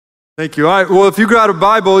Thank you. All right, well, if you got a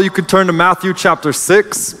Bible, you could turn to Matthew chapter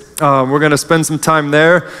 6. We're going to spend some time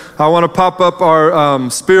there. I want to pop up our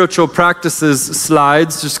spiritual practices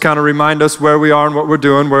slides, just kind of remind us where we are and what we're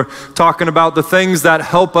doing. We're talking about the things that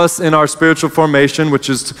help us in our spiritual formation, which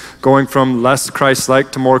is going from less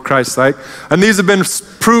Christ-like to more Christ-like. And these have been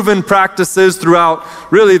proven practices throughout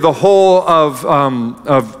really the whole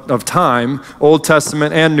of time, Old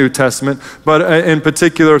Testament and New Testament, but in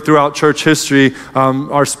particular throughout church history,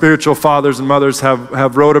 our spiritual fathers and mothers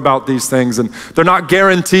have wrote about these things, and they're not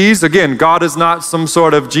guaranteed. Again, God is not some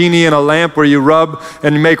sort of genie in a lamp where you rub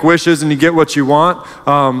and you make wishes and you get what you want.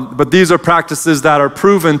 But these are practices that are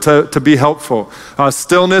proven to be helpful.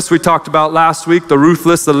 Stillness, we talked about last week, the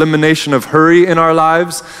ruthless elimination of hurry in our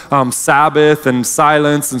lives, Sabbath and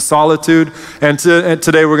silence and solitude. And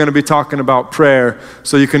today we're going to be talking about prayer.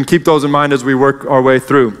 So you can keep those in mind as we work our way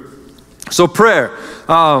through. So prayer.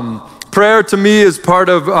 Prayer to me is part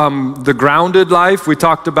of the grounded life. We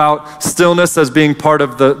talked about stillness as being part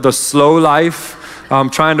of the slow life,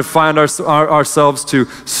 trying to find ourselves to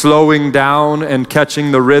slowing down and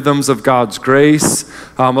catching the rhythms of God's grace.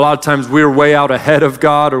 A lot of times we're way out ahead of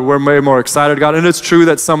God, or we're way more excited about God. And it's true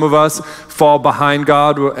that some of us fall behind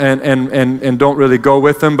God and don't really go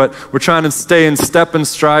with Him, but we're trying to stay in step and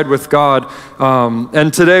stride with God.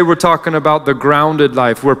 And today we're talking about the grounded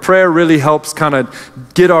life, where prayer really helps kind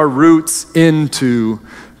of get our roots into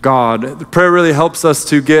God. Prayer really helps us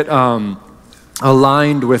to get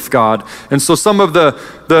aligned with God. And so some of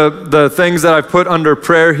the things that I've put under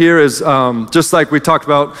prayer here is just like we talked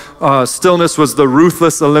about, stillness was the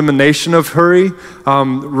ruthless elimination of hurry.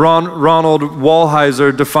 Ronald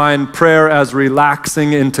Walheiser defined prayer as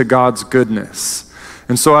relaxing into God's goodness.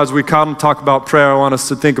 And so as we kind of talk about prayer, I want us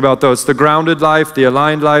to think about those. The grounded life, the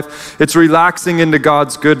aligned life, it's relaxing into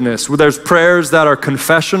God's goodness. There's prayers that are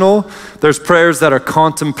confessional. There's prayers that are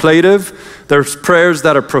contemplative. There's prayers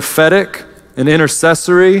that are prophetic and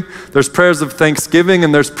intercessory. There's prayers of thanksgiving,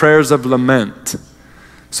 and there's prayers of lament.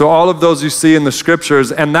 So all of those you see in the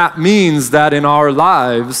scriptures, and that means that in our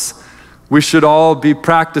lives, we should all be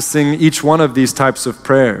practicing each one of these types of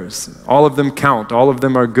prayers. All of them count. All of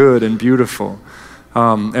them are good and beautiful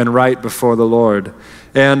and right before the Lord.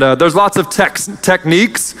 And there's lots of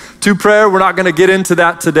techniques to prayer. We're not going to get into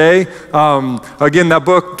that today. Again, that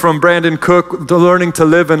book from Brandon Cook, Learning to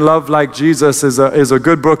Live and Love Like Jesus, is a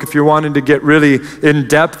good book if you're wanting to get really in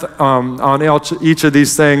depth on each of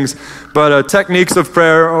these things. But techniques of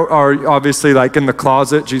prayer are obviously like in the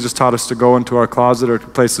closet. Jesus taught us to go into our closet or a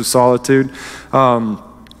place of solitude.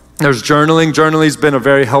 There's journaling. Journaling's been a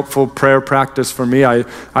very helpful prayer practice for me.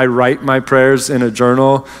 I write my prayers in a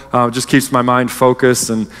journal. Just keeps my mind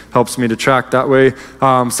focused and helps me to track that way.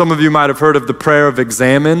 Some of you might have heard of the prayer of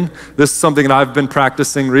examine. This is something that I've been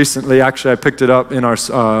practicing recently. Actually, I picked it up in our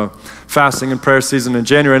fasting and prayer season in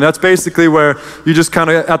January. And that's basically where you just kind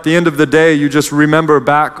of, at the end of the day, you just remember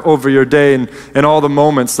back over your day and all the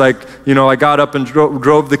moments. Like, you know, I got up and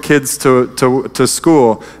drove the kids to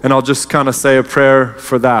school, and I'll just kind of say a prayer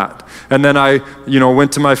for that. And then I,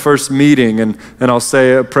 went to my first meeting, and I'll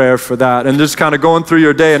say a prayer for that. And just kind of going through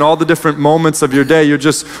your day and all the different moments of your day, you're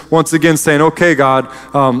just once again saying, okay, God,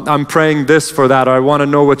 I'm praying this for that. Or I want to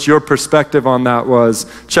know what your perspective on that was,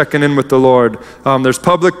 checking in with the Lord. There's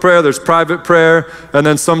public prayer, there's private prayer, and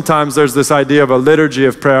then sometimes there's this idea of a liturgy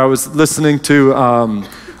of prayer. I was listening to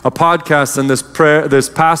a podcast, and this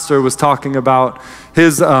pastor was talking about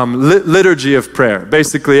his liturgy of prayer,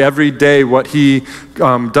 basically every day what he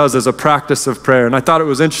does as a practice of prayer. And I thought it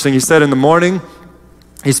was interesting. He said in the morning,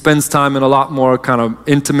 he spends time in a lot more kind of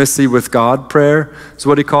intimacy with God prayer, is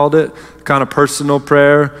what he called it, kind of personal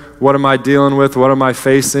prayer. What am I dealing with? What am I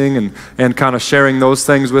facing? And kind of sharing those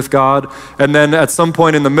things with God. And then at some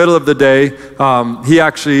point in the middle of the day, he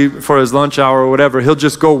actually, for his lunch hour or whatever, he'll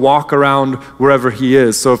just go walk around wherever he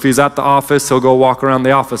is. So if he's at the office, he'll go walk around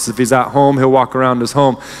the office. If he's at home, he'll walk around his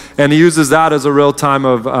home. And he uses that as a real time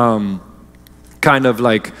of kind of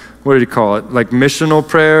like, what did he call it? Like missional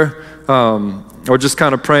prayer. Or just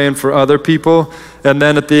kind of praying for other people. And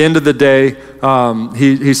then at the end of the day,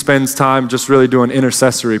 he spends time just really doing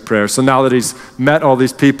intercessory prayer. So now that he's met all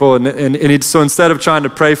these people, so instead of trying to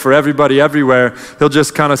pray for everybody everywhere, he'll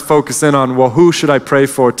just kind of focus in on, well, who should I pray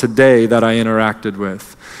for today that I interacted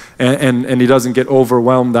with? And he doesn't get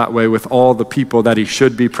overwhelmed that way with all the people that he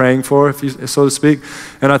should be praying for, so to speak.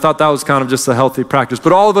 And I thought that was kind of just a healthy practice.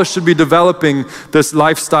 But all of us should be developing this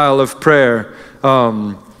lifestyle of prayer.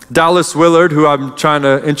 Dallas Willard, who I'm trying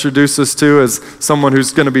to introduce us to as someone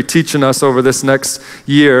who's going to be teaching us over this next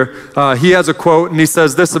year, he has a quote, and he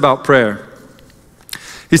says this about prayer.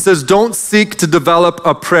 He says, "Don't seek to develop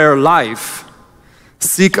a prayer life.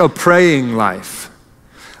 Seek a praying life.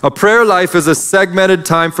 A prayer life is a segmented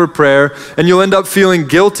time for prayer, and you'll end up feeling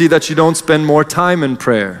guilty that you don't spend more time in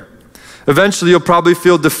prayer. Eventually, you'll probably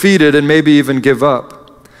feel defeated and maybe even give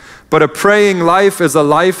up. But a praying life is a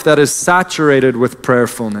life that is saturated with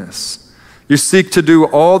prayerfulness. You seek to do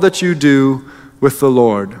all that you do with the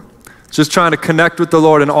Lord. Just trying to connect with the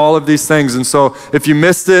Lord in all of these things. And so if you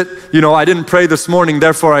missed it, I didn't pray this morning,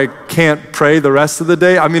 therefore I can't pray the rest of the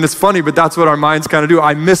day. I mean, it's funny, but that's what our minds kind of do.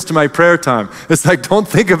 I missed my prayer time. It's like, don't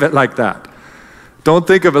think of it like that. Don't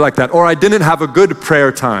think of it like that. Or I didn't have a good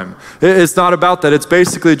prayer time. It's not about that. It's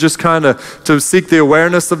basically just kind of to seek the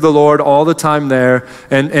awareness of the Lord all the time there.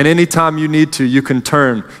 And anytime you need to, you can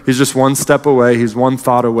turn. He's just one step away. He's one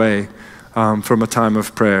thought away from a time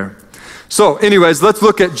of prayer. So anyways, let's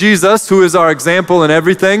look at Jesus, who is our example in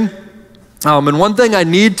everything. And one thing I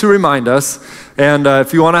need to remind us, and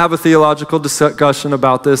if you want to have a theological discussion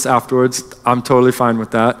about this afterwards, I'm totally fine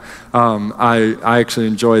with that. I actually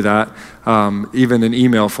enjoy that, even in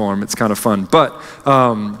email form. It's kind of fun. But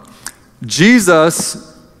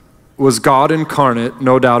Jesus was God incarnate,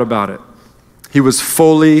 no doubt about it. He was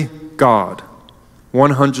fully God,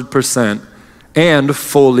 100%, and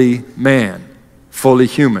fully man, fully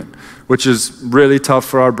human, which is really tough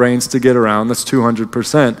for our brains to get around. That's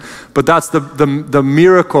 200%. But that's the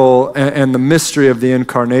miracle and the mystery of the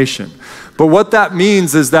incarnation. But what that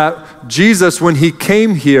means is that Jesus, when he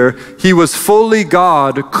came here, he was fully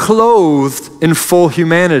God, clothed in full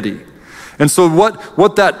humanity. And so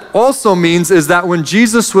what that also means is that when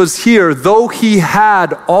Jesus was here, though he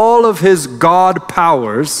had all of his God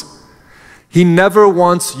powers, he never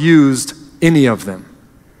once used any of them.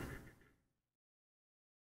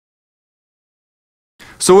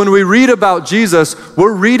 So when we read about Jesus,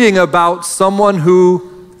 we're reading about someone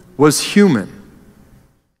who was human.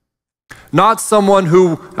 Not someone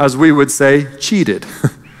who, as we would say, cheated.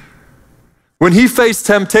 When he faced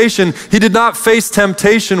temptation, he did not face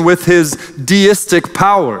temptation with his deistic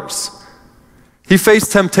powers. He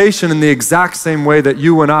faced temptation in the exact same way that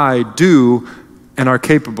you and I do and are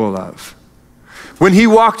capable of. When he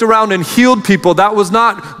walked around and healed people, that was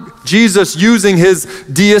not Jesus using his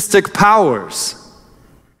deistic powers.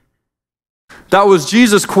 That was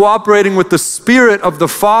Jesus cooperating with the Spirit of the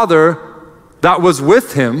Father that was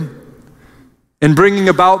with him and bringing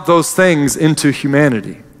about those things into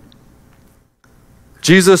humanity.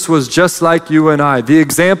 Jesus was just like you and I. The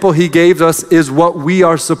example he gave us is what we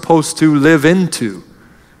are supposed to live into.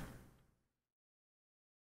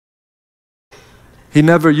 He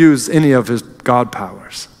never used any of his God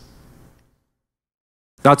powers.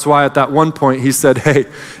 That's why at that one point he said, hey,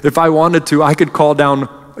 if I wanted to, I could call down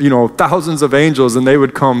thousands of angels and they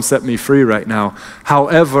would come set me free right now.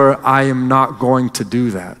 However, I am not going to do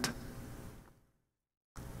that.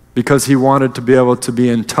 Because he wanted to be able to be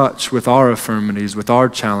in touch with our infirmities, with our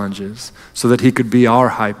challenges, so that he could be our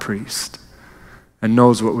high priest and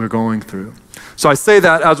knows what we're going through. So I say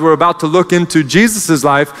that as we're about to look into Jesus'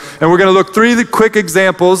 life, and we're going to look three quick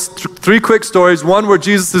examples, three quick stories. One where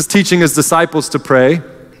Jesus is teaching his disciples to pray.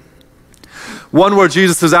 One where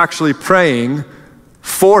Jesus is actually praying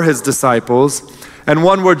for his disciples, and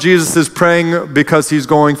one where Jesus is praying because he's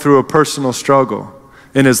going through a personal struggle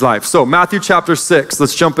in his life. So Matthew chapter 6,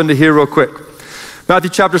 let's jump into here real quick. Matthew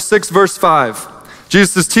chapter 6, verse 5.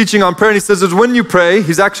 Jesus is teaching on prayer, and he says, when you pray,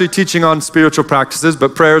 he's actually teaching on spiritual practices,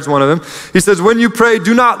 but prayer is one of them. He says, when you pray,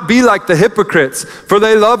 do not be like the hypocrites, for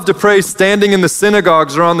they love to pray standing in the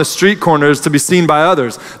synagogues or on the street corners to be seen by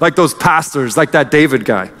others, like those pastors, like that David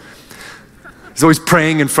guy. He's always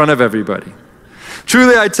praying in front of everybody.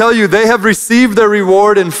 Truly, I tell you, they have received their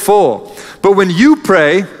reward in full. But when you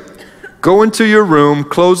pray, go into your room,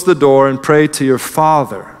 close the door, and pray to your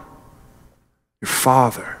Father. Your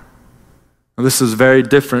Father. Now, this is very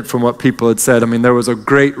different from what people had said. I mean, there was a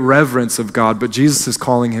great reverence of God, but Jesus is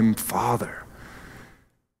calling him Father.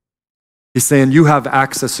 He's saying you have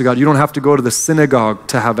access to God. You don't have to go to the synagogue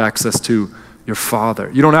to have access to your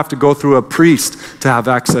Father. You don't have to go through a priest to have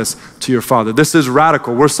access to your Father. This is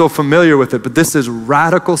radical. We're so familiar with it, but this is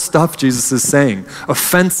radical stuff Jesus is saying.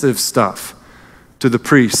 Offensive stuff to the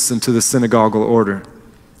priests and to the synagogal order.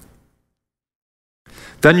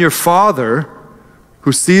 Then your Father,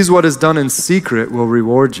 who sees what is done in secret, will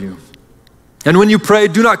reward you. And when you pray,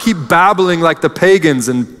 do not keep babbling like the pagans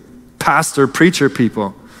and preacher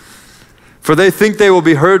people, for they think they will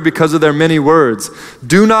be heard because of their many words.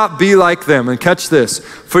 Do not be like them. And catch this,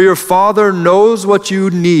 for your Father knows what you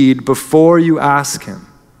need before you ask him.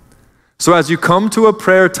 So as you come to a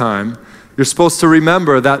prayer time, you're supposed to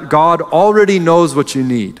remember that God already knows what you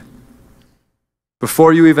need.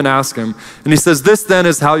 before you even ask him. And he says, this then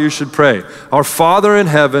is how you should pray. Our Father in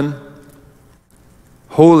heaven,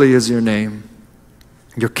 holy is your name.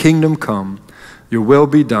 Your kingdom come, your will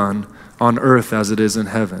be done on earth as it is in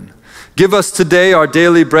heaven. Give us today our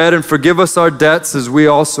daily bread, and forgive us our debts as we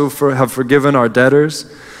also have forgiven our debtors.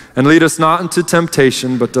 And lead us not into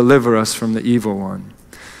temptation, but deliver us from the evil one.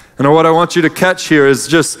 And what I want you to catch here is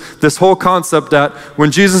just this whole concept that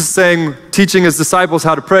when Jesus is saying, teaching his disciples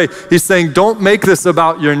how to pray, he's saying, don't make this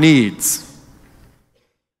about your needs.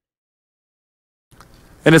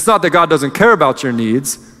 And it's not that God doesn't care about your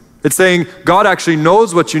needs. It's saying God actually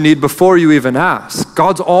knows what you need before you even ask.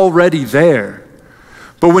 God's already there.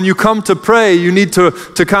 But when you come to pray, you need to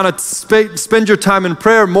kind of spend your time in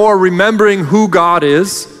prayer more remembering who God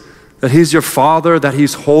is, that he's your Father, that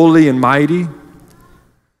he's holy and mighty.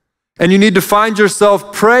 And you need to find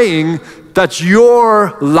yourself praying that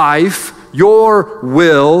your life, your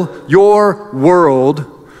will, your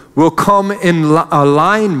world will come in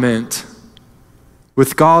alignment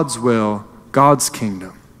with God's will, God's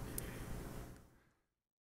kingdom.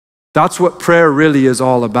 That's what prayer really is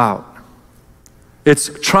all about. It's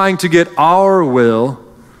trying to get our will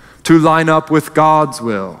to line up with God's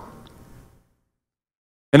will.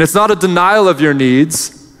 And it's not a denial of your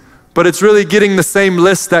needs, but it's really getting the same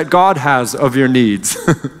list that God has of your needs.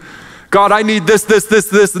 God, I need this, this, this,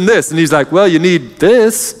 this, and this. And he's like, well, you need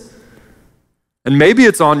this. And maybe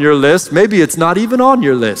it's on your list. Maybe it's not even on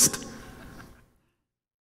your list.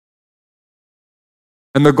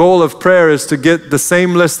 And the goal of prayer is to get the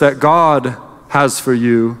same list that God has for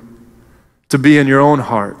you to be in your own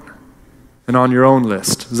heart and on your own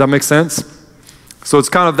list. Does that make sense? So it's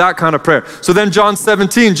kind of that kind of prayer. So then John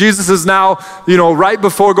 17, Jesus is now, right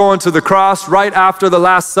before going to the cross, right after the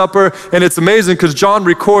Last Supper. And it's amazing because John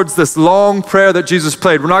records this long prayer that Jesus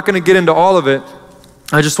prayed. We're not going to get into all of it.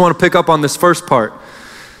 I just want to pick up on this first part.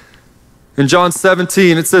 In John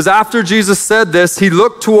 17, it says, after Jesus said this, he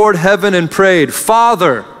looked toward heaven and prayed,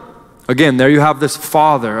 Father, again, there you have this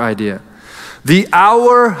Father idea. The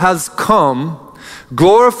hour has come,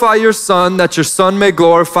 glorify your Son, that your Son may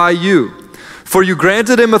glorify you. For you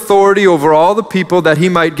granted him authority over all the people, that he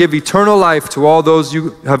might give eternal life to all those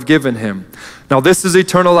you have given him. Now this is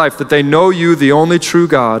eternal life, that they know you, the only true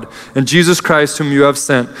God, and Jesus Christ whom you have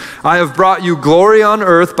sent. I have brought you glory on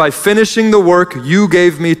earth by finishing the work you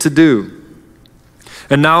gave me to do.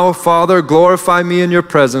 And now, Father, glorify me in your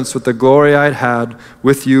presence with the glory I had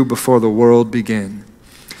with you before the world began.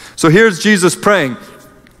 So here's Jesus praying.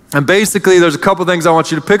 And basically, there's a couple things I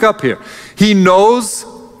want you to pick up here. He knows,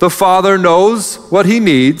 the Father knows what he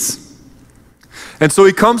needs. And so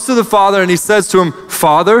he comes to the Father and he says to him,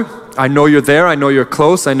 Father, I know you're there. I know you're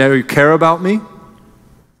close. I know you care about me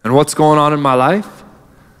and what's going on in my life.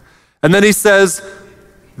 And then he says,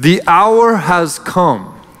 the hour has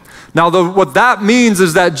come. Now, what that means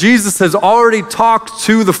is that Jesus has already talked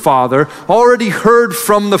to the Father, already heard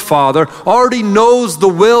from the Father, already knows the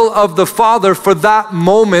will of the Father for that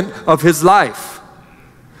moment of his life.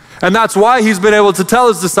 And that's why he's been able to tell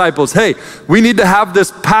his disciples, hey, we need to have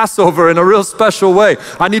this Passover in a real special way.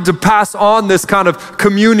 I need to pass on this kind of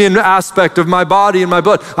communion aspect of my body and my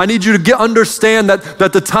blood. I need you to understand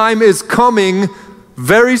that the time is coming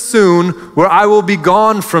very soon where I will be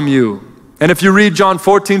gone from you. And if you read John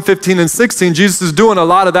 14, 15, and 16, Jesus is doing a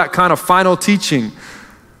lot of that kind of final teaching,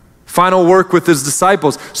 final work with his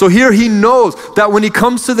disciples. So here he knows that when he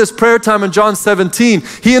comes to this prayer time in John 17,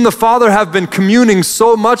 he and the Father have been communing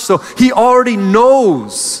so much so he already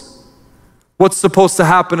knows what's supposed to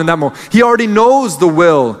happen in that moment. He already knows the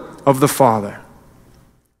will of the Father.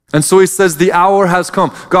 And so he says, the hour has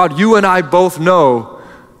come. God, you and I both know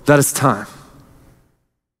that it's time.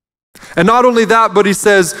 And not only that, but he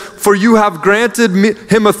says, for you have granted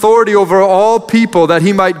him authority over all people, that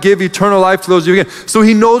he might give eternal life to those you give. So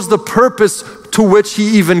he knows the purpose to which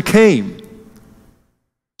he even came.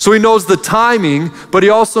 So he knows the timing, but he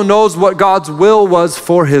also knows what God's will was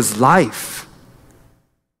for his life.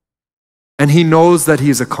 And he knows that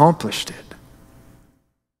he's accomplished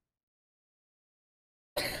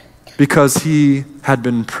it. Because he had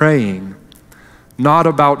been praying, not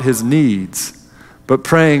about his needs, but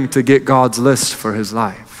praying to get God's list for his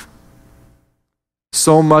life.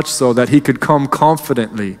 So much so that he could come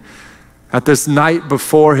confidently at this night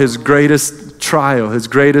before his greatest trial, his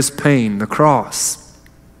greatest pain, the cross,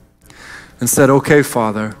 and said, okay,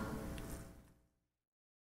 Father,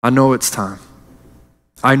 I know it's time.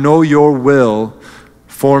 I know your will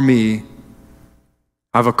for me.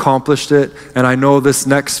 I've accomplished it, and I know this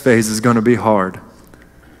next phase is going to be hard.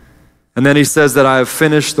 And then he says that I have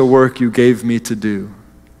finished the work you gave me to do.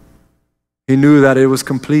 He knew that it was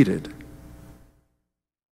completed.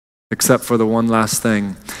 except for the one last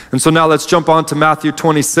thing. And so now let's jump on to Matthew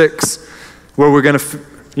 26, where we're going to,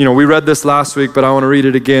 we read this last week, but I want to read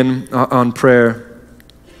it again on prayer.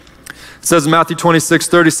 It says in Matthew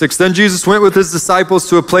 26:36, then Jesus went with his disciples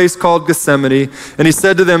to a place called Gethsemane, and he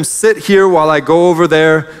said to them, sit here while I go over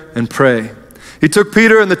there and pray. He took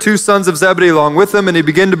Peter and the two sons of Zebedee along with him, and he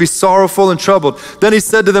began to be sorrowful and troubled. Then he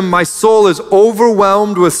said to them, my soul is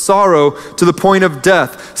overwhelmed with sorrow to the point of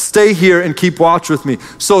death. Stay here and keep watch with me.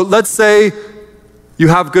 So let's say you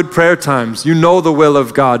have good prayer times. You know the will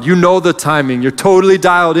of God. You know the timing. You're totally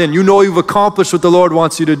dialed in. You know you've accomplished what the Lord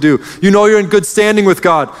wants you to do. You know you're in good standing with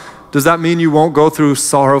God. Does that mean you won't go through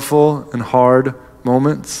sorrowful and hard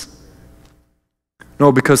moments?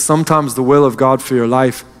 No, because sometimes the will of God for your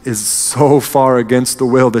life is so far against the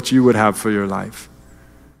will that you would have for your life.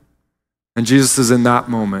 And Jesus is in that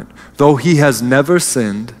moment. Though he has never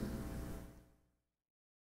sinned,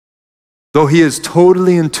 though he is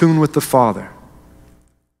totally in tune with the Father,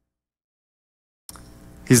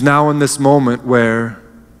 he's now in this moment where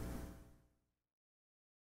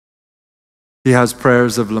he has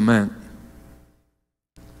prayers of lament,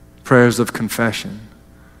 prayers of confession,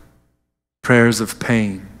 prayers of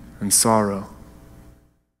pain and sorrow.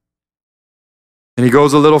 And he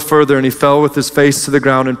goes a little further, and he fell with his face to the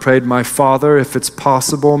ground and prayed, my Father, if it's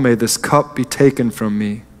possible, may this cup be taken from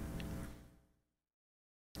me.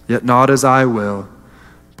 Yet not as I will,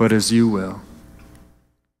 but as you will.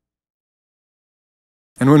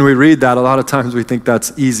 And when we read that, a lot of times we think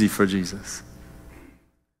that's easy for Jesus.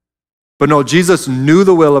 But no, Jesus knew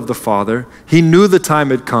the will of the Father. He knew the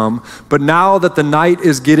time had come. But now that the night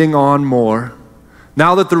is getting on more,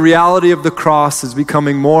 now that the reality of the cross is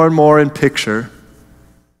becoming more and more in picture,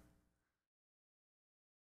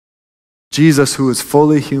 Jesus, who is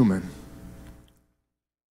fully human,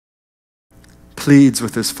 pleads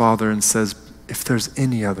with his Father and says, if there's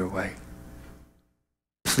any other way,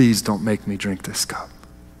 please don't make me drink this cup.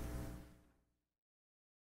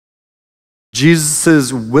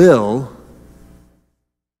 Jesus' will,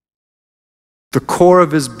 the core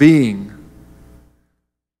of his being,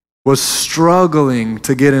 was struggling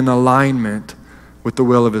to get in alignment with the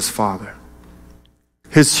will of his Father.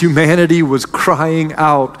 His humanity was crying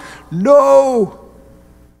out, no!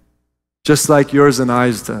 Just like yours and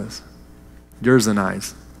I's does. Yours and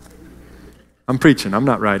I's. I'm preaching, I'm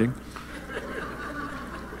not writing.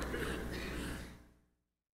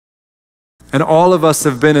 And all of us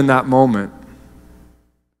have been in that moment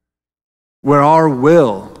where our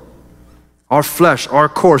will, our flesh, our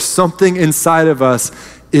core, something inside of us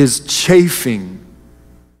is chafing,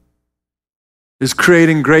 is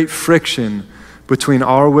creating great friction between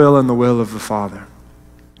our will and the will of the Father.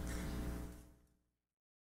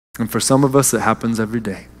 And for some of us, it happens every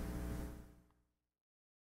day.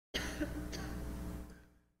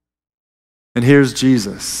 And here's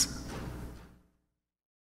Jesus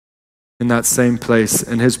in that same place,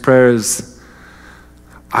 and his prayer is,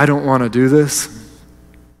 I don't want to do this.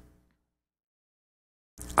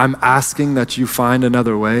 I'm asking that you find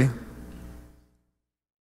another way.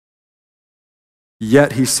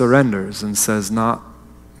 Yet he surrenders and says, not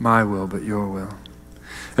my will, but your will.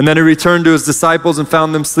 And then he returned to his disciples and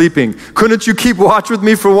found them sleeping. Couldn't you keep watch with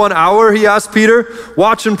me for 1 hour? He asked Peter.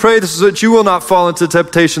 Watch and pray so that you will not fall into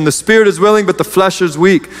temptation. The spirit is willing, but the flesh is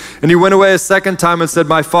weak. And he went away a second time and said,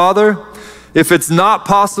 my Father, if it's not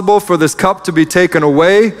possible for this cup to be taken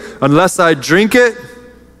away unless I drink it,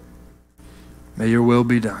 may your will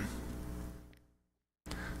be done.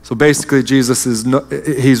 So basically, Jesus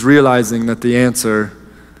he's realizing that the answer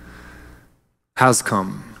has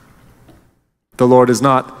come. The Lord is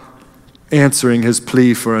not answering his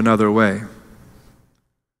plea for another way,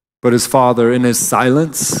 but his Father, in his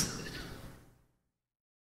silence,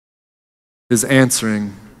 is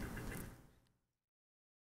answering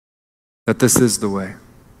that this is the way.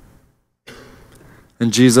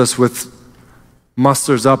 And Jesus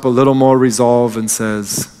musters up a little more resolve and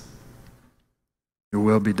says, your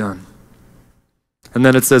will be done. And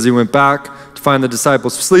then it says he went back to find the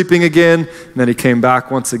disciples sleeping again, and then he came back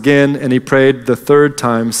once again, and he prayed the third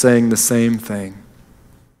time, saying the same thing.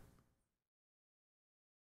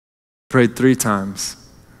 Prayed 3 times.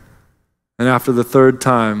 And after the third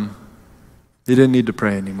time, he didn't need to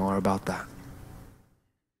pray anymore about that.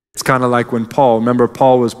 It's kind of like when remember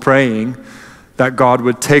Paul was praying that God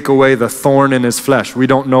would take away the thorn in his flesh. We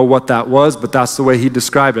don't know what that was, but that's the way he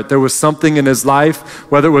described it. There was something in his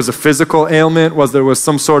life, whether it was a physical ailment, whether it was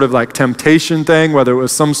some sort of like temptation thing, whether it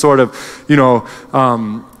was some sort of,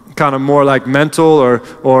 kind of more like mental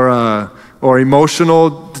or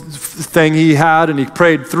emotional thing he had, and he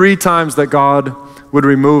prayed 3 times that God would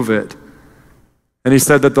remove it. And he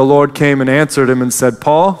said that the Lord came and answered him and said,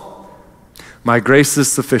 Paul, my grace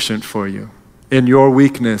is sufficient for you. In your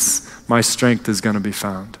weakness, my strength is going to be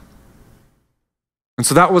found. And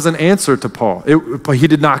so that was an answer to Paul. But he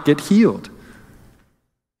did not get healed.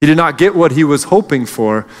 He did not get what he was hoping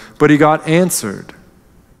for, but he got answered.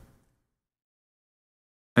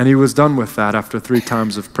 And he was done with that after 3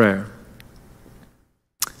 times of prayer.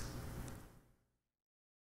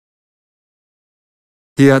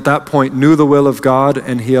 He at that point knew the will of God,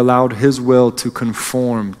 and he allowed his will to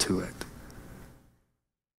conform to it.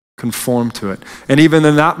 Conform to it. And even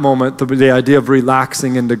in that moment, the idea of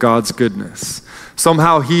relaxing into God's goodness.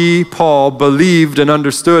 Somehow he, Paul, believed and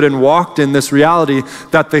understood and walked in this reality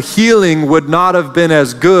that the healing would not have been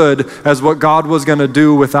as good as what God was going to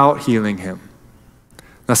do without healing him.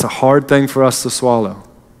 That's a hard thing for us to swallow.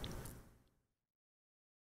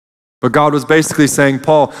 But God was basically saying,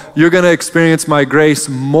 Paul, you're going to experience my grace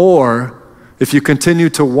more if you continue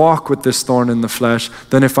to walk with this thorn in the flesh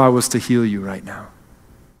than if I was to heal you right now.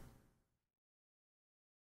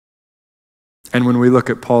 And when we look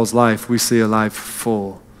at Paul's life, we see a life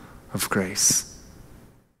full of grace.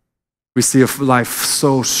 We see a life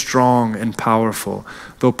so strong and powerful,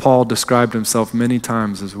 though Paul described himself many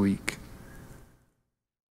times as weak,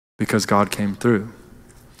 because God came through.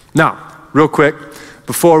 Now, real quick,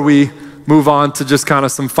 before we move on to just kind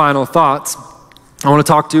of some final thoughts, I want to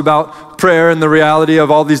talk to you about prayer and the reality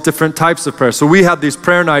of all these different types of prayer. So we had these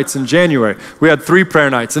prayer nights in January. We had 3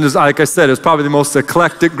 prayer nights. And like I said, it was probably the most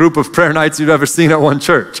eclectic group of prayer nights you've ever seen at one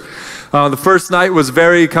church. The first night was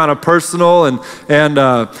very kind of personal, and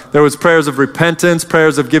there was prayers of repentance,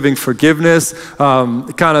 prayers of giving forgiveness,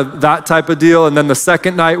 kind of that type of deal. And then the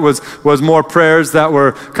second night was more prayers that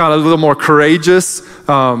were kind of a little more courageous,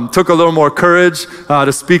 took a little more courage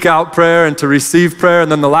to speak out prayer and to receive prayer.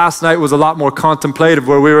 And then the last night was a lot more contemplative,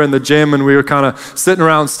 where we were in the gym and we were kind of sitting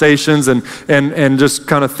around stations and just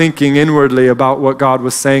kind of thinking inwardly about what God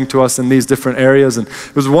was saying to us in these different areas. And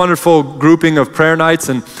it was a wonderful grouping of prayer nights.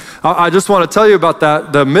 And I just want to tell you about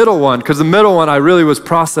the middle one, because the middle one I really was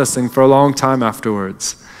processing for a long time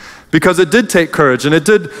afterwards. Because it did take courage, and it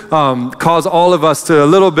did cause all of us to a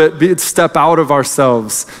little bit step out of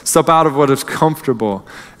ourselves, step out of what is comfortable.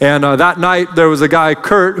 And that night there was a guy,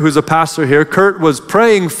 Kurt, who's a pastor here. Kurt was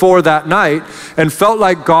praying for that night and felt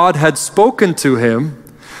like God had spoken to him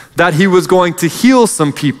that he was going to heal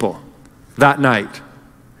some people that night.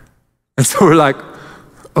 And so we're like,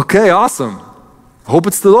 okay, awesome. Hope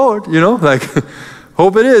it's the Lord,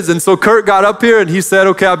 hope it is. And so Kurt got up here and he said,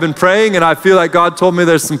 okay, I've been praying and I feel like God told me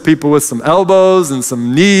there's some people with some elbows and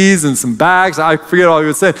some knees and some backs. I forget all he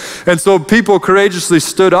was saying. And so people courageously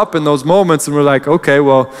stood up in those moments and were like, okay,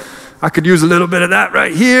 well, I could use a little bit of that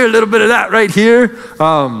right here, a little bit of that right here.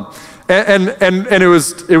 And it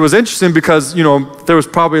was interesting because, there was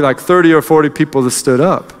probably like 30 or 40 people that stood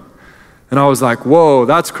up. And I was like, whoa,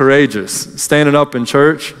 that's courageous. Standing up in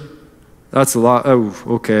church. That's a lot. Oh,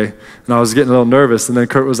 okay. And I was getting a little nervous. And then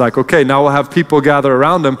Kurt was like, okay, now we'll have people gather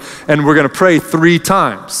around him and we're going to pray 3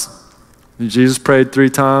 times. And Jesus prayed 3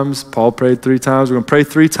 times. Paul prayed 3 times. We're going to pray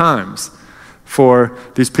 3 times for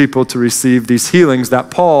these people to receive these healings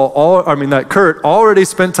that that Kurt already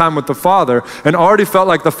spent time with the Father and already felt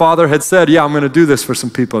like the Father had said, yeah, I'm going to do this for some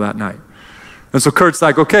people that night. And so Kurt's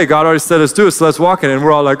like, okay, God already said let's do it, so let's walk in it. And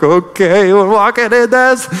we're all like, okay, we're walking in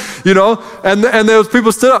this, And those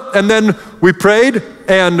people stood up. And then we prayed,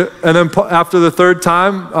 and then after the 3rd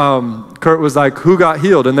time, Kurt was like, who got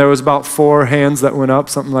healed? And there was about 4 hands that went up,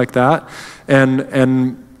 something like that. And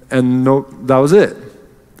no, that was it.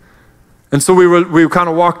 And so we kind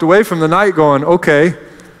of walked away from the night going, okay.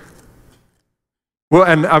 Well,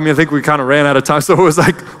 and I think we kind of ran out of time. So it was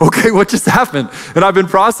like, okay, what just happened? And I've been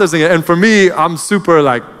processing it. And for me, I'm super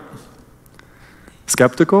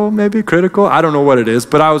skeptical, maybe critical. I don't know what it is.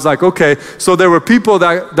 But I was like, okay. So there were people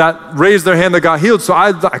that raised their hand that got healed. So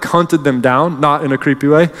I hunted them down, not in a creepy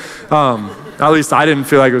way. At least I didn't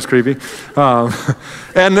feel like it was creepy.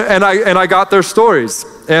 And I got their stories.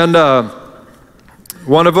 And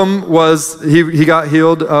one of them was he got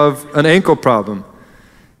healed of an ankle problem.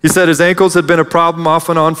 He said his ankles had been a problem off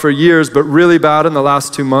and on for years, but really bad in the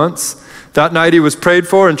last 2 months. That night he was prayed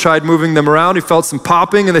for and tried moving them around. He felt some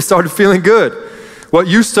popping and they started feeling good. What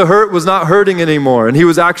used to hurt was not hurting anymore, and he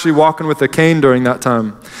was actually walking with a cane during that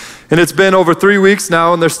time. And it's been over 3 weeks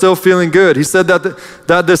now and they're still feeling good. He said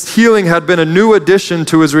that this healing had been a new addition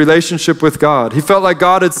to his relationship with God. He felt like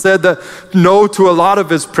God had said that no to a lot of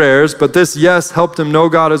his prayers, but this yes helped him know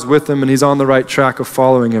God is with him and he's on the right track of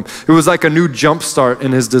following him. It was like a new jump start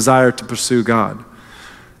in his desire to pursue God.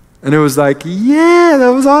 And it was like, yeah, that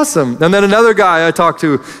was awesome. And then another guy I talked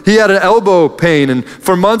to, he had an elbow pain, and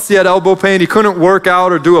for months he had elbow pain. He couldn't work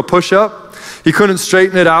out or do a push-up. He couldn't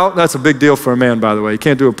straighten it out. That's a big deal for a man, by the way. You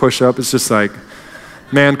can't do a push-up. It's just like,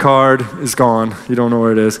 man card is gone. You don't know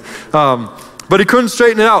where it is. But he couldn't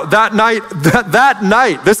straighten it out. That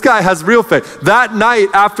night, this guy has real faith. That night,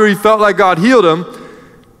 after he felt like God healed him,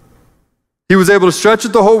 he was able to stretch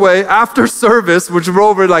it the whole way. After service, which were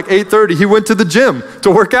over at like 8:30, he went to the gym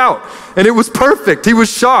to work out. And it was perfect. He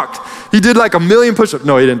was shocked. He did like 1,000,000 push-ups.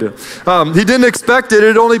 No, he didn't do it. He didn't expect it. It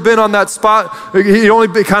had only been on that spot. He only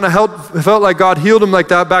kind of felt like God healed him like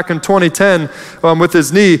that back in 2010 with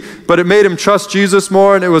his knee. But it made him trust Jesus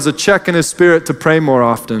more, and it was a check in his spirit to pray more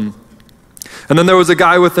often. And then there was a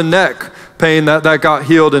guy with a neck pain that got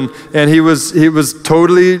healed, and he was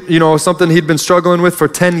totally, something he'd been struggling with for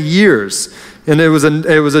 10 years. And it was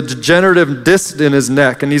a degenerative disc in his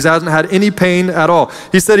neck, and he hasn't had any pain at all.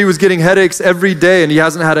 He said he was getting headaches every day, and he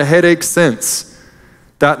hasn't had a headache since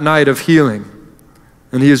that night of healing.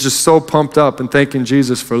 And he is just so pumped up and thanking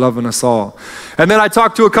Jesus for loving us all. And then I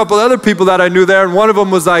talked to a couple other people that I knew there, and one of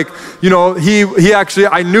them was like, he actually,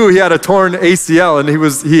 I knew he had a torn ACL, and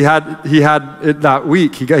he had it that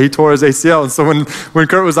week. He tore his ACL, and so when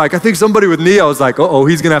Kurt was like, I think somebody with knee, I was like, uh-oh,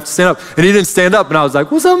 he's gonna have to stand up. And he didn't stand up, and I was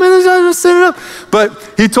like, what's up, man? This guy's just standing up.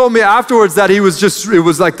 But he told me afterwards that it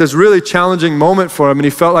was like this really challenging moment for him, and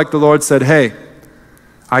he felt like the Lord said, hey,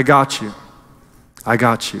 I got you. I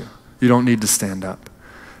got you. You don't need to stand up.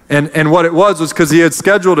 And what it was because he had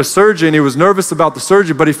scheduled a surgery, and he was nervous about the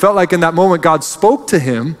surgery, but he felt like in that moment God spoke to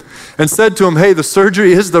him and said to him, hey, the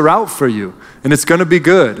surgery is the route for you, and it's gonna be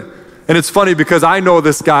good. And it's funny because I know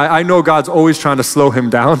this guy, I know God's always trying to slow him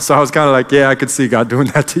down, so I was kind of like, yeah, I could see God doing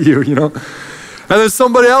that to you, And then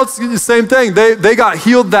somebody else, the same thing. They got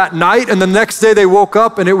healed that night, and the next day they woke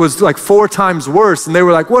up and it was like 4 times worse. And they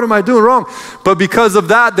were like, what am I doing wrong? But because of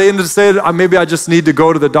that, they ended up saying, maybe I just need to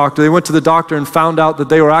go to the doctor. They went to the doctor and found out that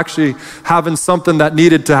they were actually having something that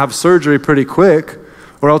needed to have surgery pretty quick,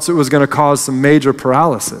 or else it was going to cause some major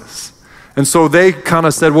paralysis. And so they kind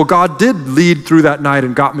of said, well, God did lead through that night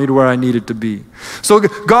and got me to where I needed to be. So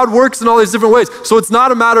God works in all these different ways. So it's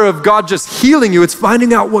not a matter of God just healing you. It's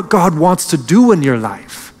finding out what God wants to do in your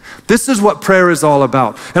life. This is what prayer is all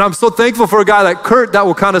about. And I'm so thankful for a guy like Kurt that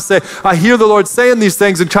will kind of say, I hear the Lord saying these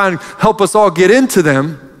things and try and help us all get into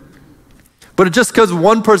them. But just because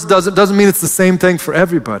one person does it doesn't mean it's the same thing for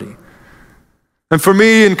everybody. And for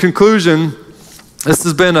me, in conclusion, this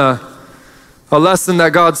has been a lesson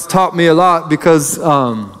that God's taught me a lot because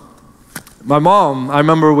my mom, I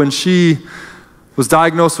remember when she was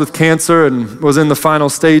diagnosed with cancer and was in the final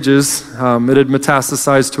stages, it had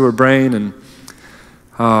metastasized to her brain, and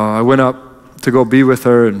I went up to go be with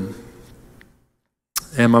her, and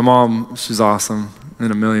my mom, she's awesome in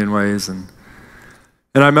a million ways, and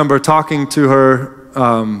I remember talking to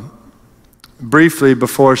her briefly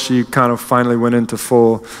before she kind of finally went into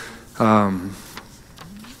full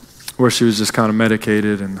where she was just kind of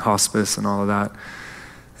medicated and hospice and all of that.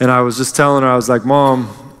 And I was just telling her, I was like, Mom,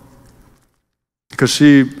 because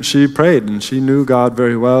she prayed and she knew God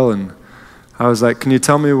very well, and I was like, can you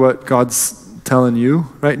tell me what God's telling you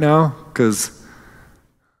right now? Because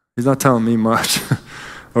he's not telling me much,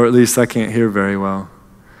 or at least I can't hear very well.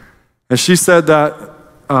 And she said that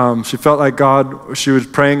she felt like she was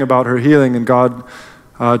praying about her healing, and God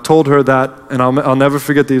told her that, and I'll never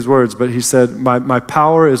forget these words, but he said, my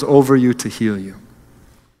power is over you to heal you.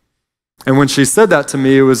 And when she said that to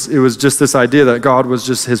me, it was just this idea that God was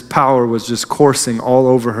just, his power was just coursing all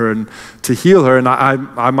over her and to heal her. And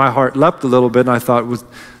my heart leapt a little bit, and I thought, does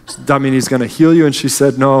that mean he's going to heal you? And she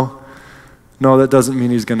said, no, that doesn't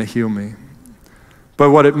mean he's going to heal me.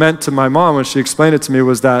 But what it meant to my mom when she explained it to me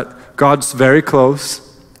was that God's very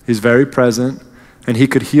close, he's very present, and he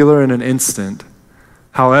could heal her in an instant.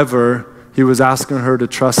 However, he was asking her to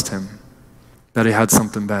trust him, that he had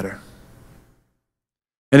something better.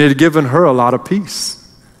 And it had given her a lot of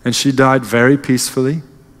peace. And she died very peacefully.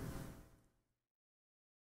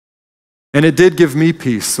 And it did give me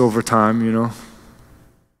peace over time,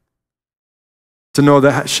 to know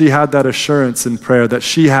that she had that assurance in prayer, that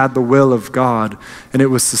she had the will of God, and it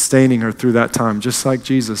was sustaining her through that time, just like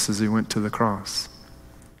Jesus as he went to the cross.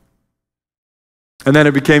 And then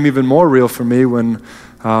it became even more real for me when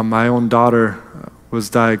my own daughter was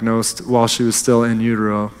diagnosed while she was still in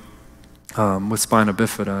utero with spina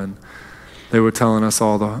bifida, and they were telling us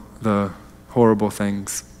all the horrible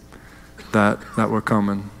things that were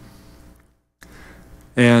coming.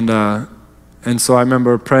 And so I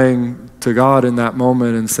remember praying to God in that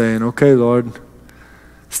moment and saying, okay, Lord,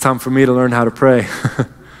 it's time for me to learn how to pray.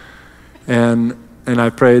 And I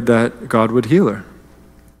prayed that God would heal her.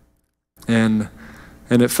 And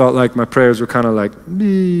it felt like my prayers were kind of like,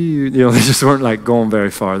 they just weren't like going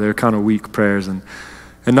very far. They were kind of weak prayers. And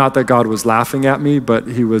not that God was laughing at me, but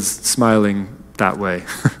he was smiling that way.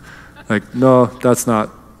 Like, no, that's not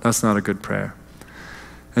a good prayer.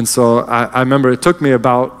 And so I remember it took me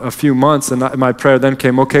about a few months, and my prayer then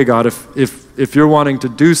came, okay, God, if you're wanting to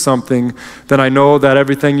do something, then I know that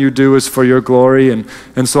everything you do is for your glory. And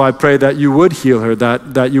so I pray that you would heal her,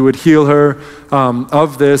 that you would heal her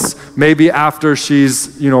of this, maybe after she's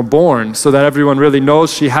born, so that everyone really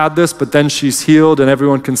knows she had this, but then she's healed and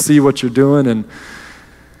everyone can see what you're doing, and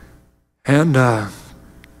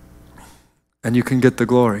you can get the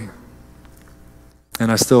glory.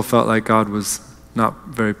 And I still felt like God was not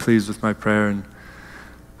very pleased with my prayer,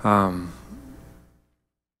 and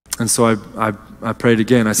so I prayed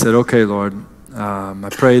again. I said, okay, Lord, I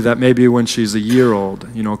pray that maybe when she's a year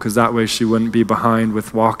old, because that way she wouldn't be behind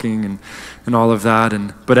with walking and all of that,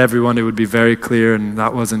 but everyone, it would be very clear, and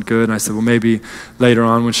that wasn't good. And I said, well, maybe later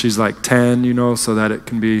on when she's like 10, so that it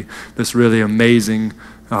can be this really amazing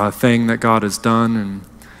thing that God has done.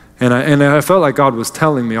 And I felt like God was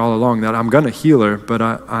telling me all along that I'm going to heal her, but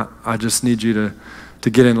I just need you to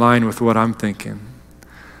get in line with what I'm thinking.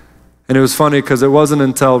 And it was funny because it wasn't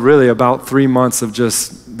until really about 3 months of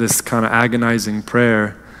just this kind of agonizing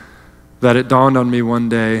prayer that it dawned on me one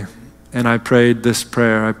day, and I prayed this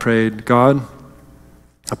prayer. I prayed, God,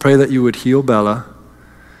 I pray that you would heal Bella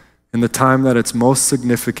in the time that it's most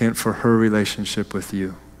significant for her relationship with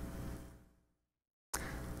you.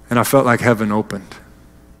 And I felt like heaven opened.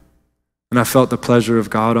 And I felt the pleasure of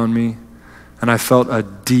God on me. And I felt a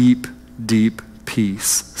deep, deep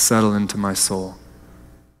peace settle into my soul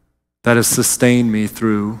that has sustained me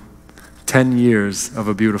through 10 years of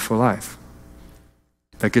a beautiful life.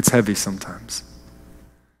 That gets heavy sometimes.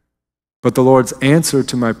 But the Lord's answer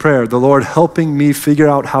to my prayer, the Lord helping me figure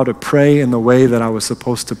out how to pray in the way that I was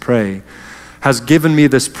supposed to pray, has given me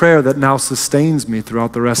this prayer that now sustains me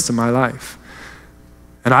throughout the rest of my life.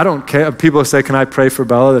 And I don't care. People say, can I pray for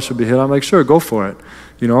Bella that she'll be healed? I'm like, sure, go for it.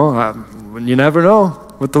 You never know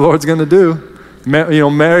what the Lord's going to do.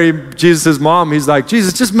 Mary, Jesus' mom, he's like,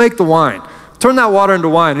 Jesus, just make the wine. Turn that water into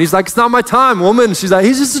wine. And he's like, it's not my time, woman. And she's like,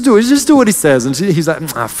 he's just do what he says. And he's like,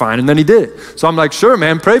 fine. And then he did it. So I'm like, sure,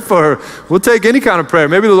 man, pray for her. We'll take any kind of prayer.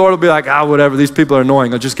 Maybe the Lord will be like, whatever, these people are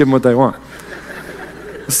annoying. I'll just give them what they want.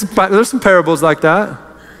 There's some parables like that.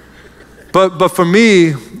 But for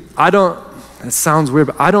me, it sounds weird,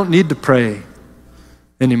 but I don't need to pray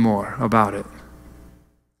anymore about it.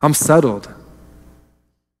 I'm settled.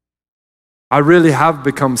 I really have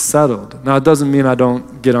become settled. Now, it doesn't mean I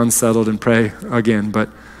don't get unsettled and pray again, but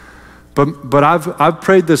I've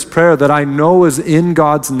prayed this prayer that I know is in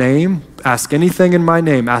God's name. Ask anything in my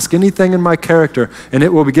name, ask anything in my character, and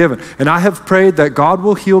it will be given. And I have prayed that God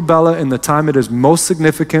will heal Bella in the time it is most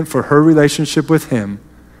significant for her relationship with him.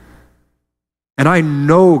 And I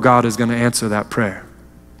know God is going to answer that prayer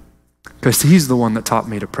because he's the one that taught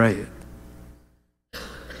me to pray it.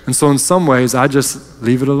 And so in some ways, I just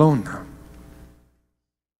leave it alone now.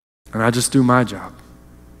 And I just do my job,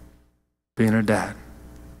 being her dad,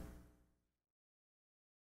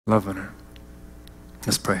 loving her.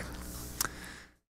 Let's pray.